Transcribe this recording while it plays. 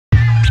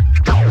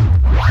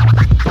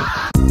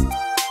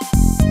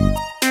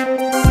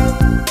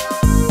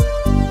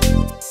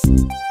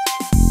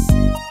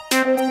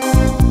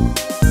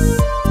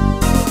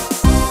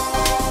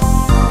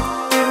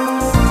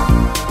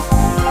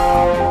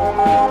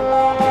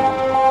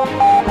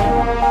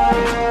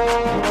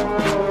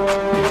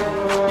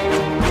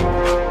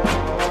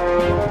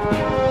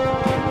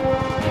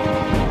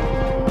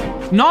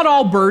Not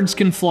all birds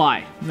can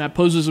fly, and that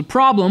poses a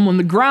problem when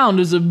the ground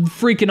is a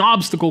freaking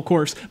obstacle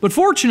course. But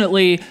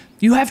fortunately,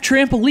 you have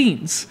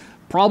trampolines.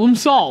 Problem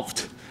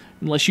solved.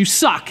 Unless you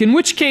suck, in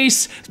which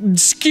case,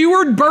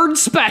 skewered bird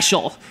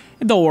special.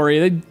 And don't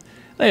worry,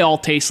 they all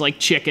taste like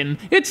chicken.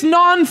 It's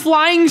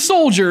non-flying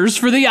soldiers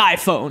for the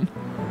iPhone.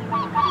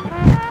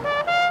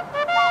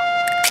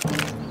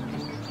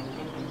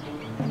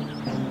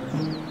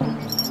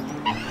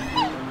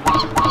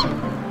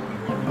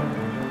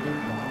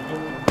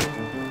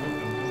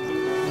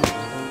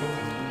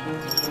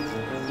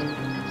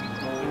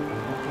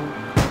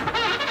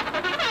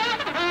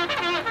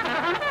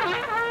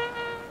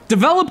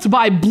 Developed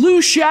by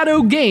Blue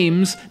Shadow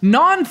Games,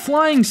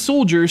 Non-Flying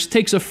Soldiers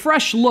takes a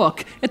fresh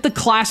look at the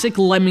classic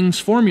Lemmings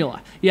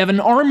formula. You have an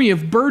army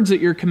of birds at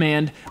your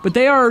command, but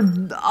they are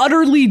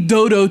utterly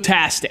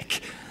dodo-tastic.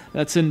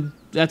 That's an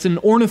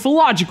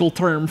ornithological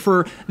term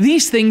for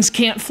these things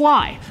can't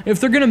fly.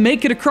 If they're gonna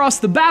make it across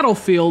the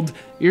battlefield,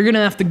 you're gonna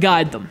have to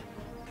guide them.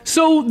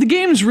 So the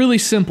game's really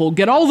simple.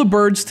 Get all the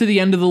birds to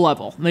the end of the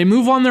level. They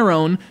move on their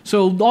own,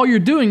 so all you're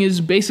doing is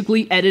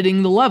basically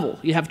editing the level.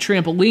 You have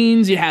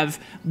trampolines, you have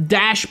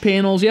dash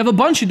panels, you have a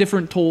bunch of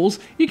different tools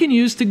you can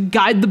use to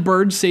guide the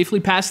birds safely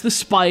past the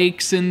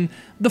spikes and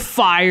the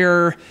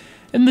fire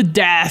and the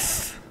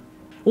death.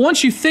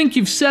 Once you think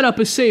you've set up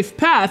a safe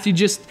path, you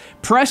just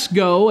press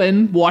go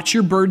and watch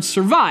your birds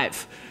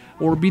survive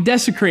or be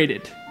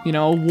desecrated. You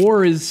know,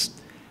 war it's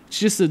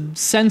just a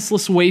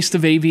senseless waste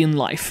of avian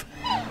life.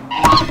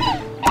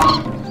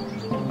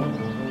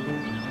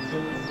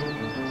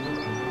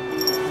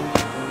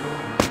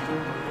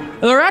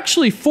 There are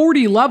actually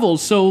 40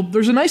 levels, so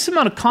there's a nice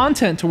amount of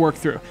content to work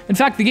through. In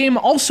fact, the game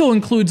also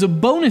includes a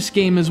bonus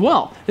game as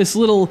well. This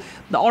little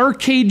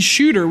arcade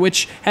shooter,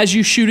 which has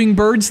you shooting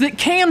birds that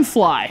can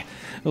fly.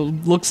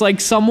 Looks like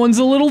someone's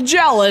a little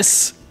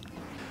jealous.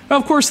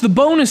 Of course, the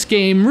bonus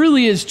game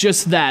really is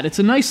just that. It's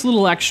a nice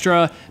little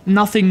extra,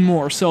 nothing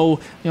more.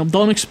 So,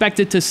 don't expect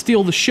it to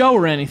steal the show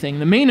or anything.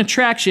 The main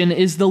attraction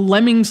is the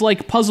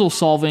Lemmings-like puzzle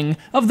solving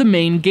of the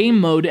main game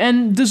mode,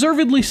 and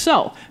deservedly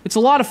so. It's a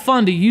lot of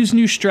fun to use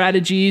new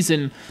strategies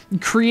and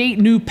create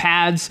new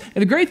paths.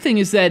 And the great thing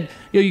is that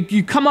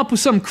you come up with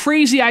some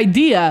crazy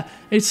idea,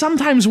 it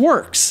sometimes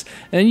works,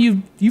 and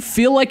you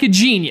feel like a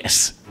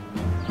genius.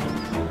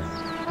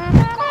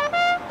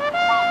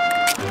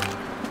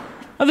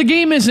 Now, the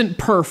game isn't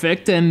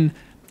perfect, and,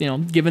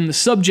 given the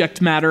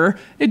subject matter,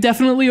 it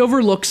definitely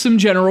overlooks some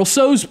General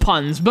Tso's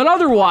puns, but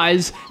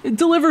otherwise, it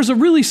delivers a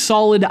really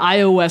solid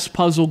iOS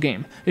puzzle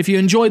game. If you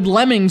enjoyed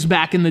Lemmings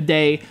back in the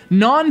day,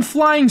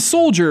 Non-Flying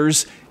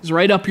Soldiers is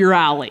right up your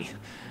alley.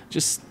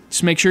 Just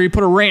make sure you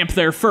put a ramp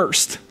there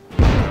first.